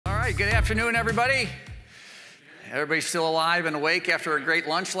right, good afternoon, everybody. Everybody's still alive and awake after a great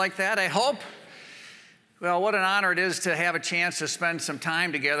lunch like that, I hope. Well, what an honor it is to have a chance to spend some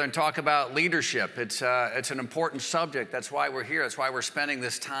time together and talk about leadership. It's an important subject. That's why we're here. That's why we're spending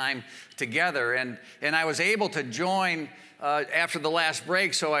this time together. And I was able to join after the last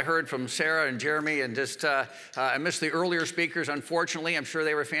break, so I heard from Sarah and Jeremy, and just I missed the earlier speakers, unfortunately. I'm sure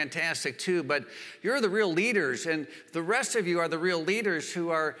they were fantastic too, but you're the real leaders, and the rest of you are the real leaders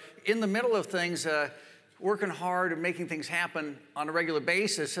who are in the middle of things, working hard and making things happen on a regular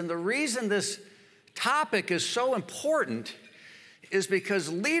basis. And the reason this topic is so important is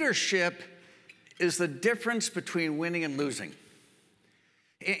because leadership is the difference between winning and losing.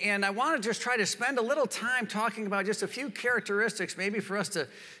 And I want to just try to spend a little time talking about just a few characteristics maybe for us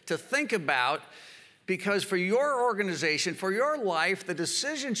to think about, because for your organization, for your life, the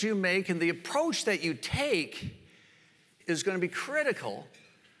decisions you make and the approach that you take is going to be critical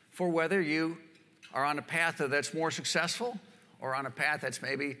for whether you are on a path that's more successful or on a path that's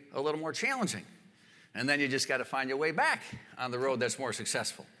maybe a little more challenging. And then you just got to find your way back on the road that's more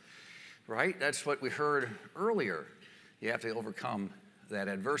successful, right? That's what we heard earlier. You have to overcome that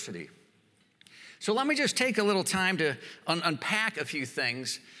adversity. So let me just take a little time to unpack a few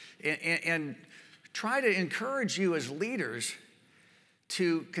things and try to encourage you as leaders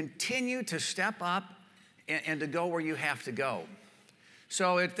to continue to step up and to go where you have to go.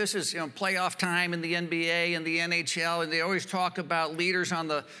 So if this is playoff time in the NBA and the NHL, and they always talk about leaders on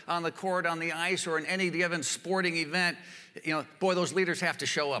the court, on the ice, or in any given sporting event, boy, those leaders have to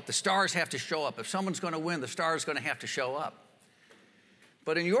show up. The stars have to show up. If someone's going to win, the star is going to have to show up.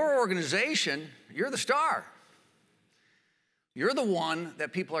 But in your organization, you're the star. You're the one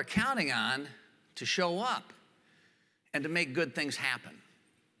that people are counting on to show up and to make good things happen.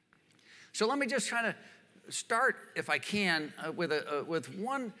 So let me just try to start, if I can, with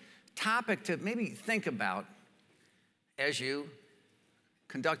one topic to maybe think about as you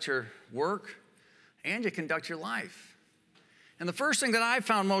conduct your work and you conduct your life. And the first thing that I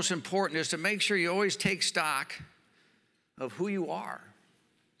found most important is to make sure you always take stock of who you are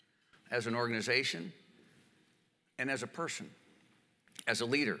as an organization and as a person, as a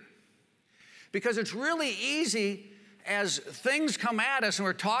leader. Because it's really easy as things come at us, and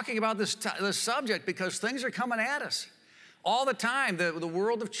we're talking about this subject because things are coming at us all the time. The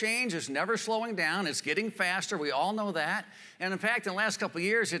world of change is never slowing down. It's getting faster. We all know that. And in fact, in the last couple of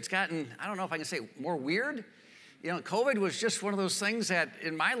years, it's gotten, I don't know if I can say more weird. COVID was just one of those things that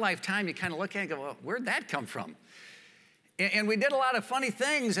in my lifetime, you kind of look at it and go, well, where'd that come from? And we did a lot of funny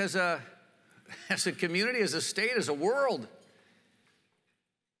things as a community, as a state, as a world.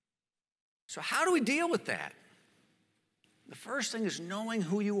 So how do we deal with that? The first thing is knowing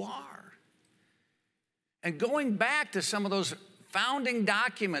who you are. And going back to some of those founding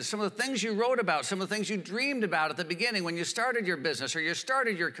documents, some of the things you wrote about, some of the things you dreamed about at the beginning when you started your business, or you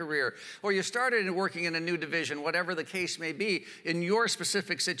started your career, or you started working in a new division, whatever the case may be in your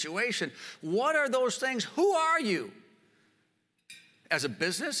specific situation. What are those things? Who are you? As a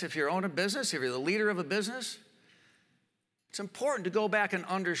business, if you own a business, if you're the leader of a business, it's important to go back and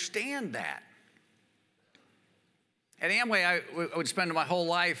understand that. At Amway, I would spend my whole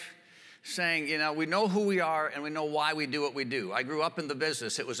life saying, we know who we are and we know why we do what we do. I grew up in the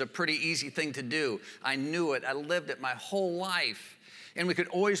business. It was a pretty easy thing to do. I knew it. I lived it my whole life. And we could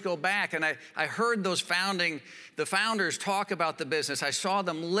always go back. And I heard the founders talk about the business. I saw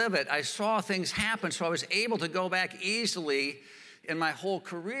them live it. I saw things happen. So I was able to go back easily in my whole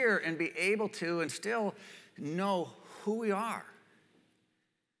career and be able to and still know who we are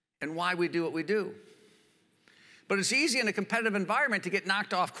and why we do what we do. But it's easy in a competitive environment to get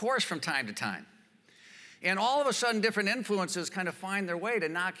knocked off course from time to time. And all of a sudden, different influences kind of find their way to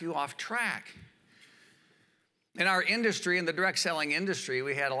knock you off track. In our industry, in the direct selling industry,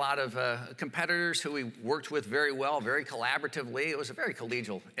 we had a lot of competitors who we worked with very well, very collaboratively. It was a very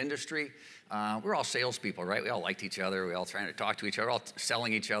collegial industry. We're all salespeople, right? We all liked each other. We all trying to talk to each other, all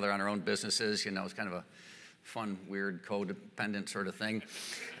selling each other on our own businesses. It's kind of a fun, weird, codependent sort of thing.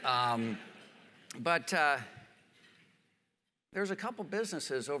 But there's a couple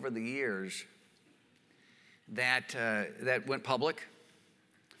businesses over the years that went public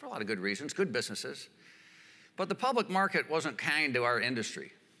for a lot of good reasons, good businesses. But the public market wasn't kind to our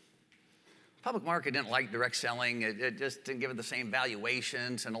industry. The public market didn't like direct selling. It just didn't give it the same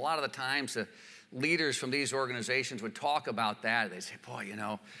valuations. And a lot of the times, the leaders from these organizations would talk about that. They'd say, boy,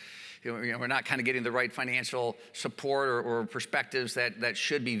 we're not kind of getting the right financial support or perspectives that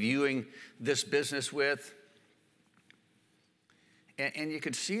should be viewing this business with. And you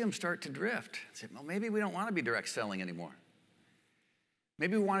could see them start to drift. Say, well, maybe we don't want to be direct selling anymore.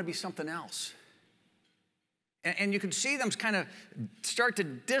 Maybe we want to be something else. And you can see them kind of start to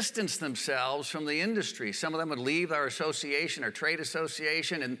distance themselves from the industry. Some of them would leave our association, our trade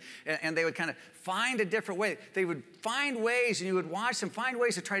association, and they would kind of find a different way. They would find ways, and you would watch them find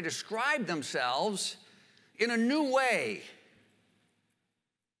ways to try to describe themselves in a new way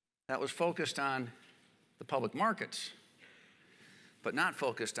that was focused on the public markets, but not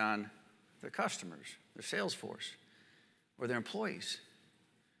focused on their customers, their sales force, or their employees.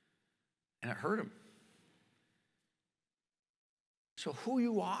 And it hurt them. So who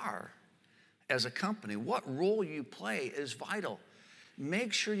you are as a company, what role you play is vital.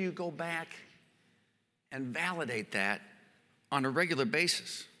 Make sure you go back and validate that on a regular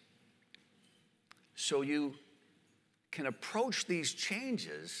basis so you can approach these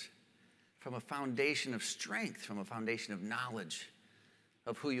changes from a foundation of strength, from a foundation of knowledge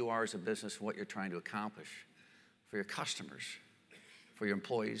of who you are as a business, what you're trying to accomplish for your customers, for your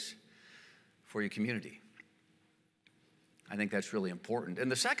employees, for your community. I think that's really important.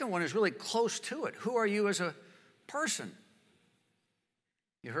 And the second one is really close to it. Who are you as a person?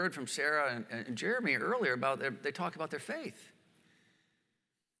 You heard from Sarah and Jeremy earlier about they talk about their faith.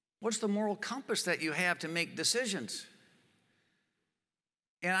 What's the moral compass that you have to make decisions?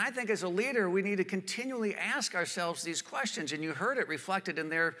 And I think as a leader, we need to continually ask ourselves these questions. And you heard it reflected in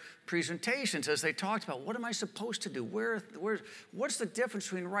their presentations as they talked about, what am I supposed to do? What's the difference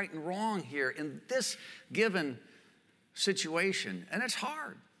between right and wrong here in this given situation? And it's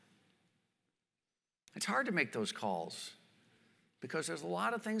hard. It's hard to make those calls because there's a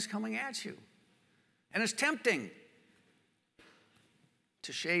lot of things coming at you. And it's tempting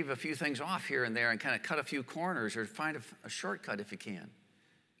to shave a few things off here and there and kind of cut a few corners or find a shortcut if you can.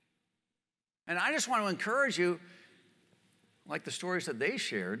 And I just want to encourage you, like the stories that they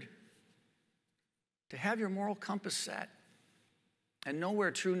shared, to have your moral compass set and know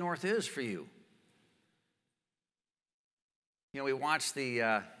where true north is for you. You know, we watched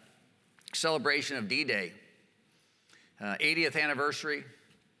the celebration of D-Day, 80th anniversary.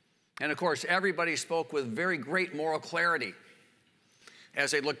 And of course, everybody spoke with very great moral clarity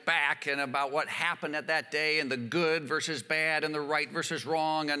as they looked back and about what happened at that day and the good versus bad and the right versus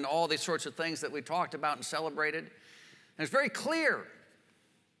wrong and all these sorts of things that we talked about and celebrated. And it's very clear.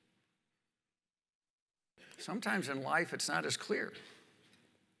 Sometimes in life, it's not as clear,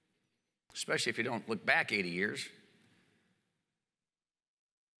 especially if you don't look back 80 years.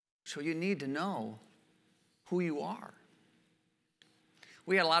 So you need to know who you are.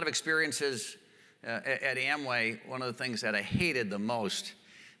 We had a lot of experiences at Amway. One of the things that I hated the most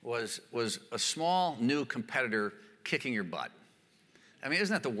was a small new competitor kicking your butt. I mean,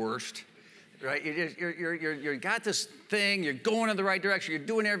 isn't that the worst? Right? You got this thing, you're going in the right direction, you're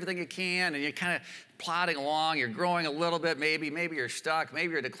doing everything you can, and you're kind of plodding along, you're growing a little bit, maybe you're stuck,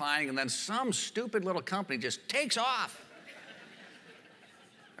 maybe you're declining, and then some stupid little company just takes off.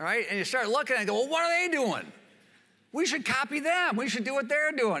 All right? And you start looking and go, well, what are they doing? We should copy them. We should do what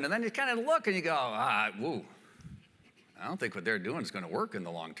they're doing. And then you kind of look and you go, woo, I don't think what they're doing is going to work in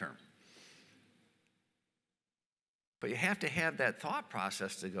the long term. But you have to have that thought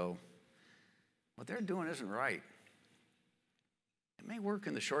process to go, what they're doing isn't right. It may work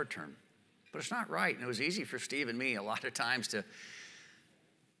in the short term, but it's not right. And it was easy for Steve and me a lot of times to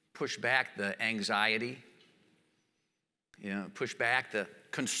push back the anxiety, push back the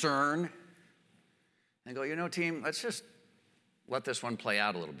concern, and go, team, let's just let this one play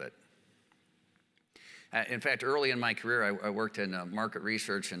out a little bit. In fact, early in my career, I worked in market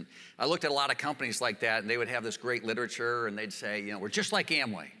research, and I looked at a lot of companies like that, and they would have this great literature, and they'd say, we're just like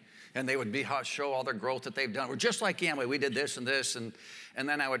Amway. And they would show all their growth that they've done. We're just like Amway. We did this and this. And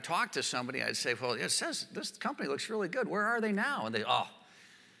then I would talk to somebody. I'd say, well, it says this company looks really good. Where are they now? And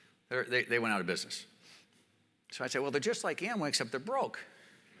they went out of business. So I'd say, well, they're just like Amway, except they're broke.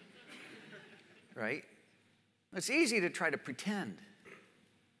 Right? It's easy to try to pretend.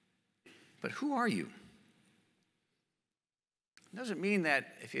 But who are you? It doesn't mean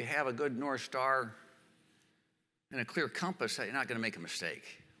that if you have a good North Star and a clear compass that you're not going to make a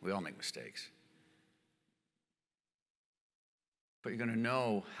mistake. We all make mistakes. But you're going to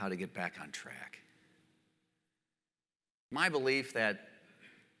know how to get back on track. My belief that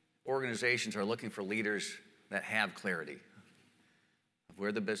organizations are looking for leaders that have clarity of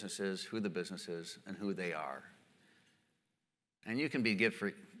where the business is, who the business is, and who they are. And you can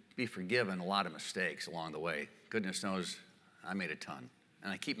be forgiven a lot of mistakes along the way. Goodness knows I made a ton.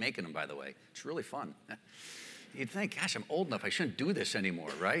 And I keep making them, by the way. It's really fun. You'd think, gosh, I'm old enough. I shouldn't do this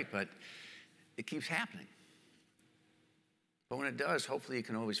anymore, right? But it keeps happening. But when it does, hopefully you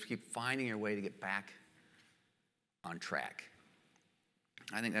can always keep finding your way to get back on track.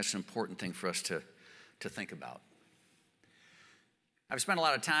 I think that's an important thing for us to think about. I've spent a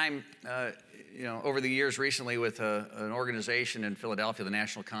lot of time, over the years recently with an organization in Philadelphia, the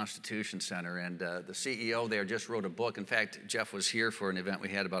National Constitution Center, and the CEO there just wrote a book. In fact, Jeff was here for an event we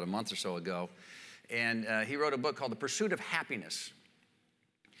had about a month or so ago, and he wrote a book called The Pursuit of Happiness.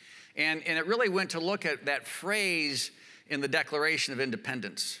 And it really went to look at that phrase in the Declaration of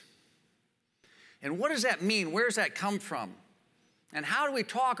Independence. And what does that mean? Where does that come from? And how do we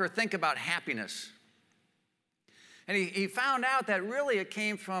talk or think about happiness? And he found out that really it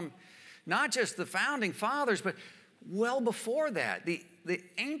came from not just the founding fathers, but well before that, the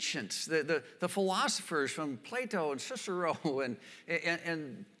ancients, the philosophers from Plato and Cicero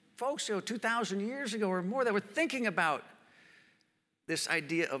and folks 2,000 years ago or more that were thinking about this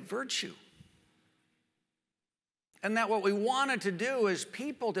idea of virtue. And that what we wanted to do as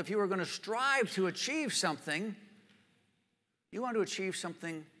people, if you were going to strive to achieve something, you want to achieve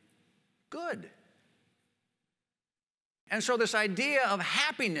something good. And so this idea of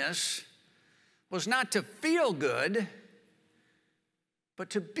happiness was not to feel good, but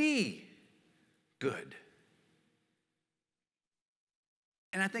to be good.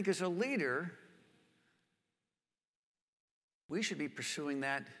 And I think as a leader, we should be pursuing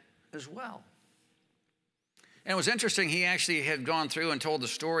that as well. And it was interesting, he actually had gone through and told the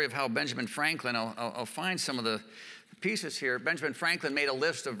story of how Benjamin Franklin, I'll find some of the pieces here. Benjamin Franklin made a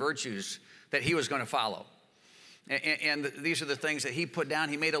list of virtues that he was going to follow. And these are the things that he put down.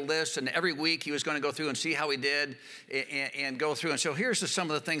 He made a list, and every week he was going to go through and see how he did and go through. And so here's some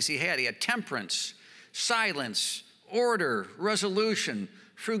of the things he had. He had temperance, silence, order, resolution,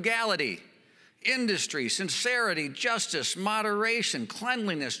 frugality, industry, sincerity, justice, moderation,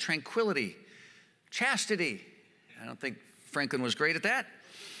 cleanliness, tranquility, chastity. I don't think Franklin was great at that.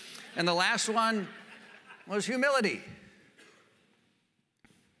 And the last one was humility.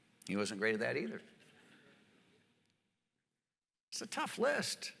 He wasn't great at that either. It's a tough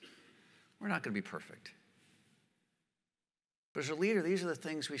list. We're not going to be perfect. But as a leader, these are the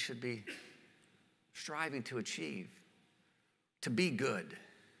things we should be striving to achieve, to be good.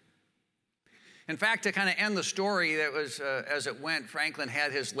 In fact, to kind of end the story, that was as it went, Franklin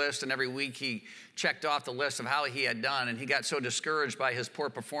had his list, and every week he checked off the list of how he had done, and he got so discouraged by his poor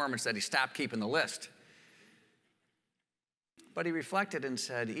performance that he stopped keeping the list. But he reflected and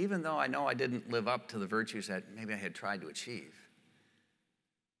said, even though I know I didn't live up to the virtues that maybe I had tried to achieve,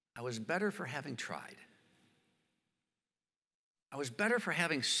 I was better for having tried. I was better for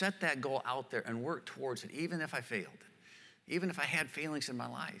having set that goal out there and worked towards it, even if I failed, even if I had failings in my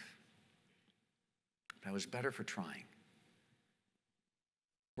life. But I was better for trying.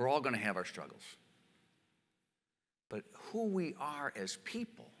 We're all going to have our struggles. But who we are as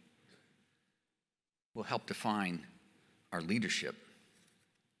people will help define our leadership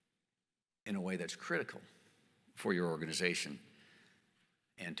in a way that's critical for your organization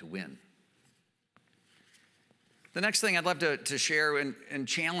and to win. The next thing I'd love to share and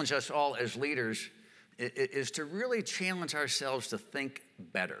challenge us all as leaders is to really challenge ourselves to think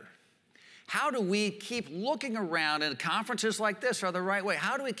better. How do we keep looking around, and conferences like this are the right way?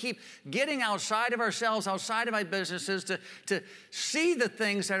 How do we keep getting outside of ourselves, outside of our businesses, to see the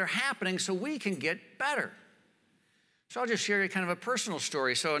things that are happening so we can get better? So I'll just share you kind of a personal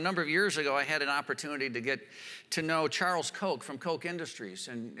story. So a number of years ago, I had an opportunity to get to know Charles Koch from Koch Industries.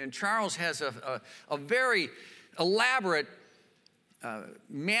 And Charles has a very elaborate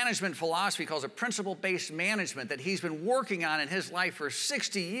management philosophy, he calls it principle-based management, that he's been working on in his life for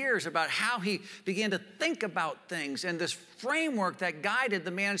 60 years about how he began to think about things, and this framework that guided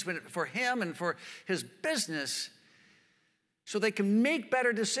the management for him and for his business so they can make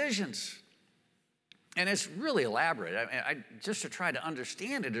better decisions. And it's really elaborate. Just to try to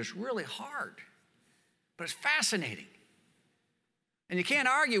understand it is really hard, but it's fascinating. And you can't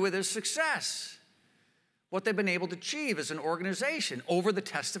argue with his success, what they've been able to achieve as an organization over the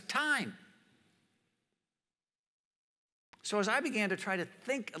test of time. So as I began to try to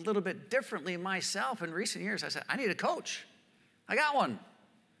think a little bit differently myself in recent years, I said, I need a coach. I got one.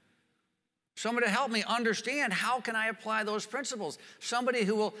 Somebody to help me understand how can I apply those principles. Somebody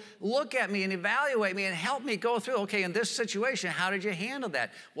who will look at me and evaluate me and help me go through, okay, in this situation, how did you handle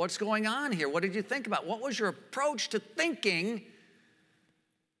that? What's going on here? What did you think about? What was your approach to thinking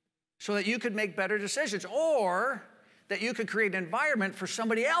so that you could make better decisions, or that you could create an environment for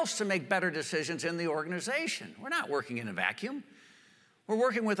somebody else to make better decisions in the organization? We're not working in a vacuum. We're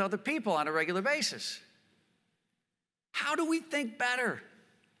working with other people on a regular basis. How do we think better?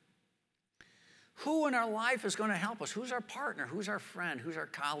 Who in our life is going to help us? Who's our partner? Who's our friend? Who's our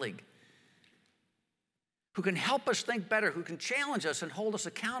colleague? who can help us think better, who can challenge us and hold us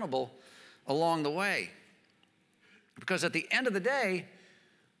accountable along the way. Because at the end of the day,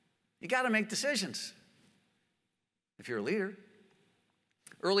 you got to make decisions if you're a leader.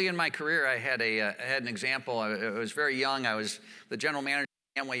 Early in my career, I had an example. I was very young. I was the general manager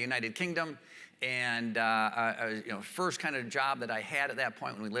of Amway United Kingdom, and I was, first kind of job that I had at that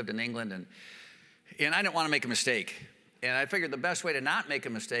point when we lived in England, and I didn't want to make a mistake. And I figured the best way to not make a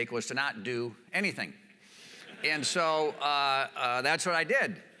mistake was to not do anything. And so that's what I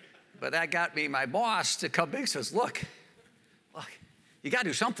did. But that got me, my boss, to come back and says, look, you got to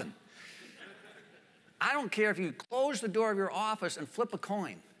do something. I don't care if you close the door of your office and flip a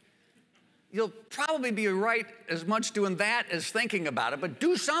coin. You'll probably be right as much doing that as thinking about it, but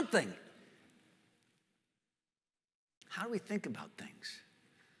do something. How do we think about things?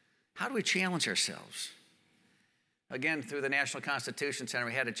 How do we challenge ourselves? Again, through the National Constitution Center,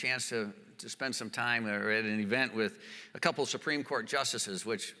 we had a chance to spend some time at an event with a couple of Supreme Court justices,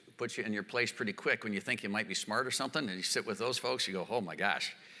 which puts you in your place pretty quick when you think you might be smart or something, and you sit with those folks, you go, oh my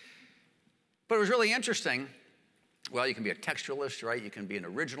gosh. But it was really interesting. Well, you can be a textualist, right? You can be an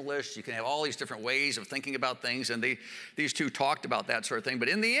originalist. You can have all these different ways of thinking about things, and these two talked about that sort of thing. But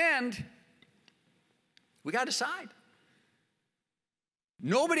in the end, we got to decide.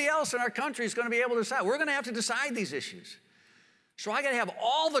 Nobody else in our country is going to be able to decide. We're going to have to decide these issues. So I got to have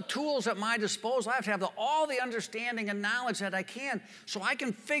all the tools at my disposal. I have to have all the understanding and knowledge that I can so I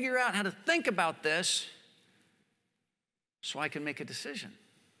can figure out how to think about this so I can make a decision.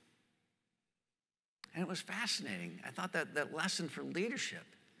 And it was fascinating. I thought that lesson for leadership,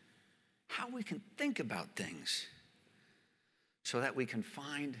 how we can think about things so that we can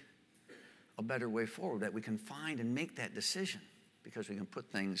find a better way forward, that we can find and make that decision because we can put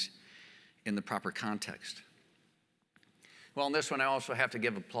things in the proper context. Well, in this one, I also have to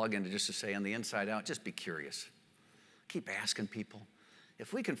give a plug in just to say on the inside out, just be curious. Keep asking people.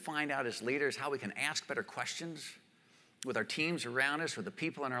 If we can find out as leaders how we can ask better questions with our teams around us, with the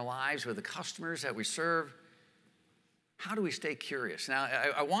people in our lives, with the customers that we serve, how do we stay curious? Now,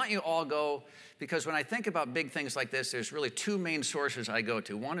 I want you all go, because when I think about big things like this, there's really two main sources I go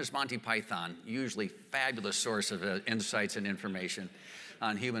to. One is Monty Python, usually fabulous source of insights and information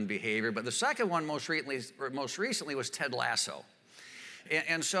on human behavior. But the second one most recently was Ted Lasso.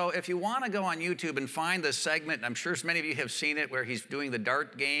 And so if you want to go on YouTube and find this segment, I'm sure many of you have seen it, where he's doing the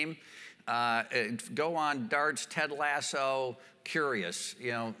dart game. Go on darts, Ted Lasso, curious,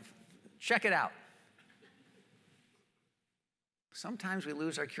 check it out. Sometimes we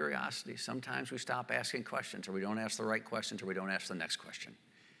lose our curiosity. Sometimes we stop asking questions, or we don't ask the right questions, or we don't ask the next question.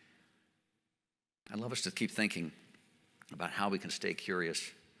 I'd love us to keep thinking about how we can stay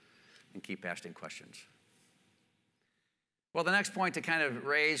curious and keep asking questions. Well, the next point to kind of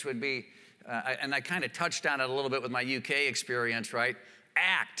raise would be, and I kind of touched on it a little bit with my UK experience, right?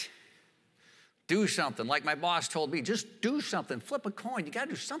 Act. Do something. Like my boss told me, just do something. Flip a coin. You got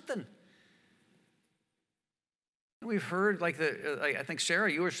to do something. We've heard, like I think,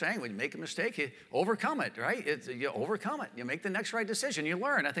 Sarah, you were saying, when you make a mistake, you overcome it, right? You overcome it. You make the next right decision. You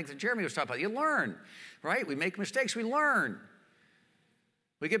learn. I think that Jeremy was talking about, you learn, right? We make mistakes. We learn.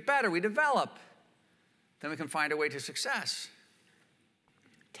 We get better. We develop. Then we can find our way to success.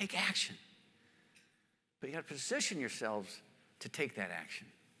 Take action. But you got to position yourselves to take that action.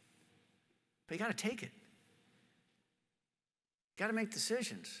 But you got to take it. You got to make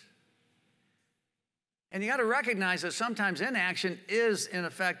decisions. And you got to recognize that sometimes inaction is, in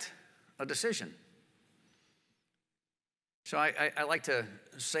effect, a decision. So I like to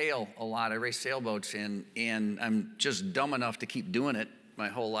sail a lot. I race sailboats, and I'm just dumb enough to keep doing it my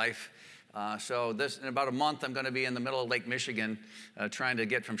whole life. So in about a month, I'm going to be in the middle of Lake Michigan trying to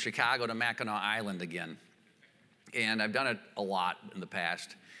get from Chicago to Mackinac Island again. And I've done it a lot in the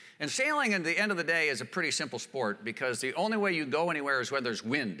past. And sailing, at the end of the day, is a pretty simple sport, because the only way you go anywhere is where there's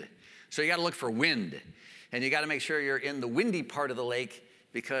wind. So you got to look for wind. And you got to make sure you're in the windy part of the lake,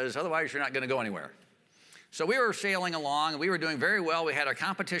 because otherwise you're not going to go anywhere. So we were sailing along, and we were doing very well. We had our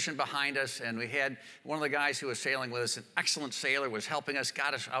competition behind us, and we had one of the guys who was sailing with us, an excellent sailor, was helping us,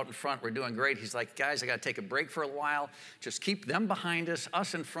 got us out in front. We're doing great. He's like, guys, I got to take a break for a while. Just keep them behind us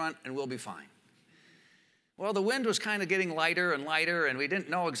in front, and we'll be fine. Well, the wind was kind of getting lighter and lighter, and we didn't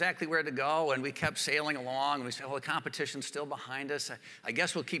know exactly where to go, and we kept sailing along, and we said, well, the competition's still behind us. I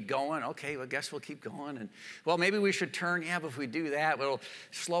guess we'll keep going. Okay, well, I guess we'll keep going. And, well, maybe we should turn. Yeah, but if we do that, it'll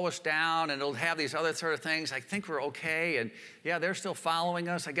slow us down, and it'll have these other sort of things. I think we're okay, and, yeah, they're still following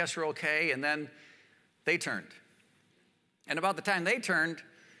us. I guess we're okay. And then they turned. And about the time they turned,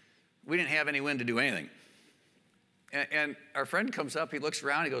 we didn't have any wind to do anything. And our friend comes up. He looks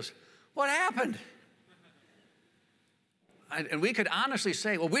around. He goes, what happened? And we could honestly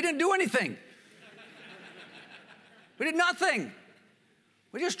say, well, we didn't do anything. We did nothing.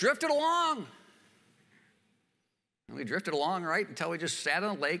 We just drifted along. And we drifted along, right, until we just sat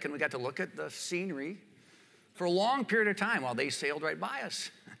on a lake and we got to look at the scenery for a long period of time while they sailed right by us.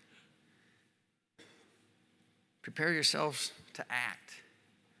 Prepare yourselves to act.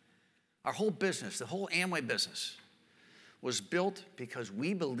 Our whole business, the whole Amway business, was built because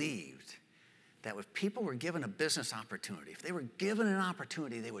we believed that if people were given a business opportunity, if they were given an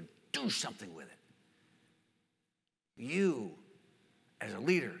opportunity, they would do something with it. You, as a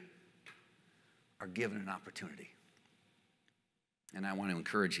leader, are given an opportunity. And I want to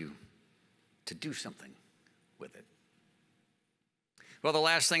encourage you to do something with it. Well, the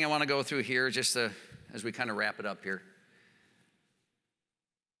last thing I want to go through here, just as we kind of wrap it up here,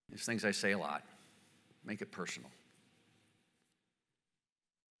 is things I say a lot. Make it personal.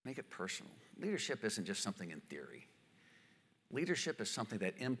 Make it personal. Leadership isn't just something in theory. Leadership is something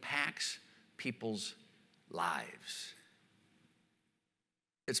that impacts people's lives.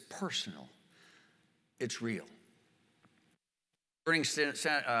 It's personal. It's real.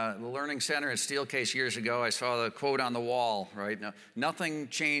 The Learning Center at Steelcase years ago, I saw the quote on the wall, right? Now, nothing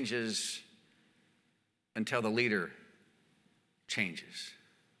changes until the leader changes.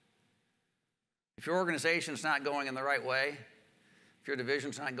 If your organization's not going in the right way, if your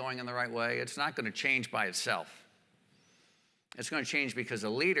division's not going in the right way, it's not going to change by itself. It's going to change because the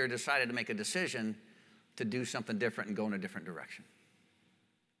leader decided to make a decision to do something different and go in a different direction.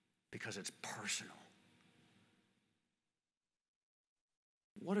 Because it's personal.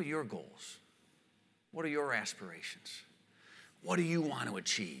 What are your goals? What are your aspirations? What do you want to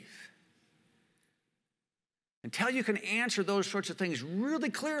achieve? Until you can answer those sorts of things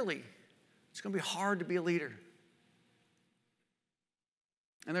really clearly, it's going to be hard to be a leader.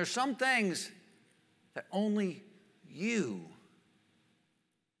 And there's some things that only you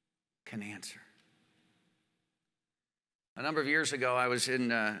can answer. A number of years ago, I was in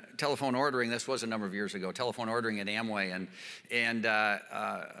telephone ordering. This was a number of years ago, telephone ordering at Amway. And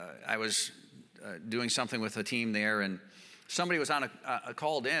I was doing something with a team there. And somebody was on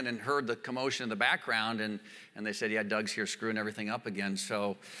called in and heard the commotion in the background. And they said, yeah, Doug's here screwing everything up again.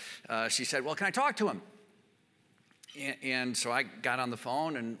 So she said, well, can I talk to him? And so I got on the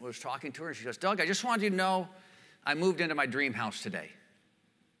phone and was talking to her. And she goes, Doug, I just wanted you to know I moved into my dream house today.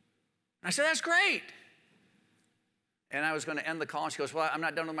 And I said, that's great. And I was going to end the call, and she goes, well, I'm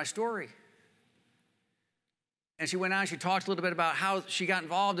not done with my story. And she went on, she talked a little bit about how she got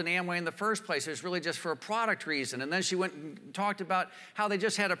involved in Amway in the first place. It was really just for a product reason. And then she went and talked about how they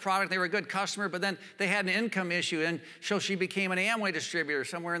just had a product, they were a good customer, but then they had an income issue, and so she became an Amway distributor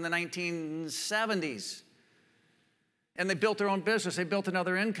somewhere in the 1970s. And they built their own business, they built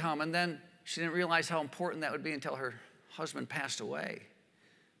another income, and then she didn't realize how important that would be until her husband passed away.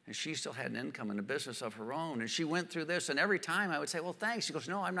 And she still had an income and a business of her own. And she went through this, and every time I would say, well, thanks. She goes,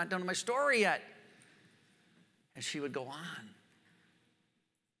 no, I'm not done with my story yet. And she would go on.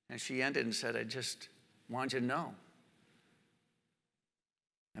 And she ended and said, I just wanted you to know.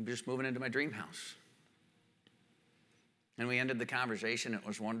 I'm just moving into my dream house. And we ended the conversation. It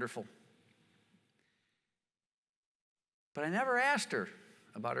was wonderful. But I never asked her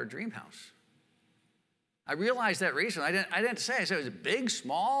about her dream house. I realized that recently. I didn't say. I said, it was a big,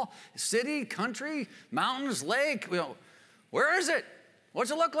 small, city, country, mountains, lake. You know, where is it? What's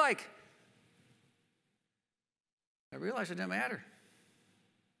it look like? I realized it didn't matter.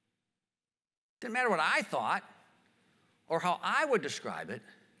 It didn't matter what I thought or how I would describe it.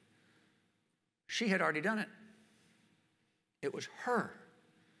 She had already done it. It was her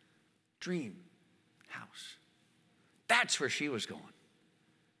dream house. That's where she was going.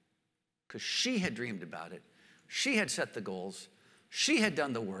 Because she had dreamed about it. She had set the goals. She had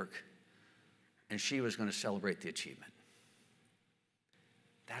done the work. And she was going to celebrate the achievement.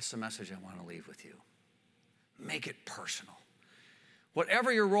 That's the message I want to leave with you. Make it personal.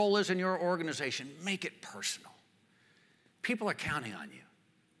 Whatever your role is in your organization, make it personal. People are counting on you.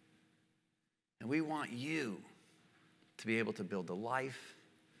 And we want you to be able to build the life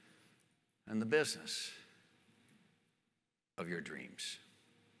and the business of your dreams.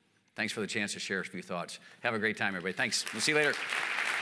 Thanks for the chance to share a few thoughts. Have a great time, everybody. Thanks. We'll see you later.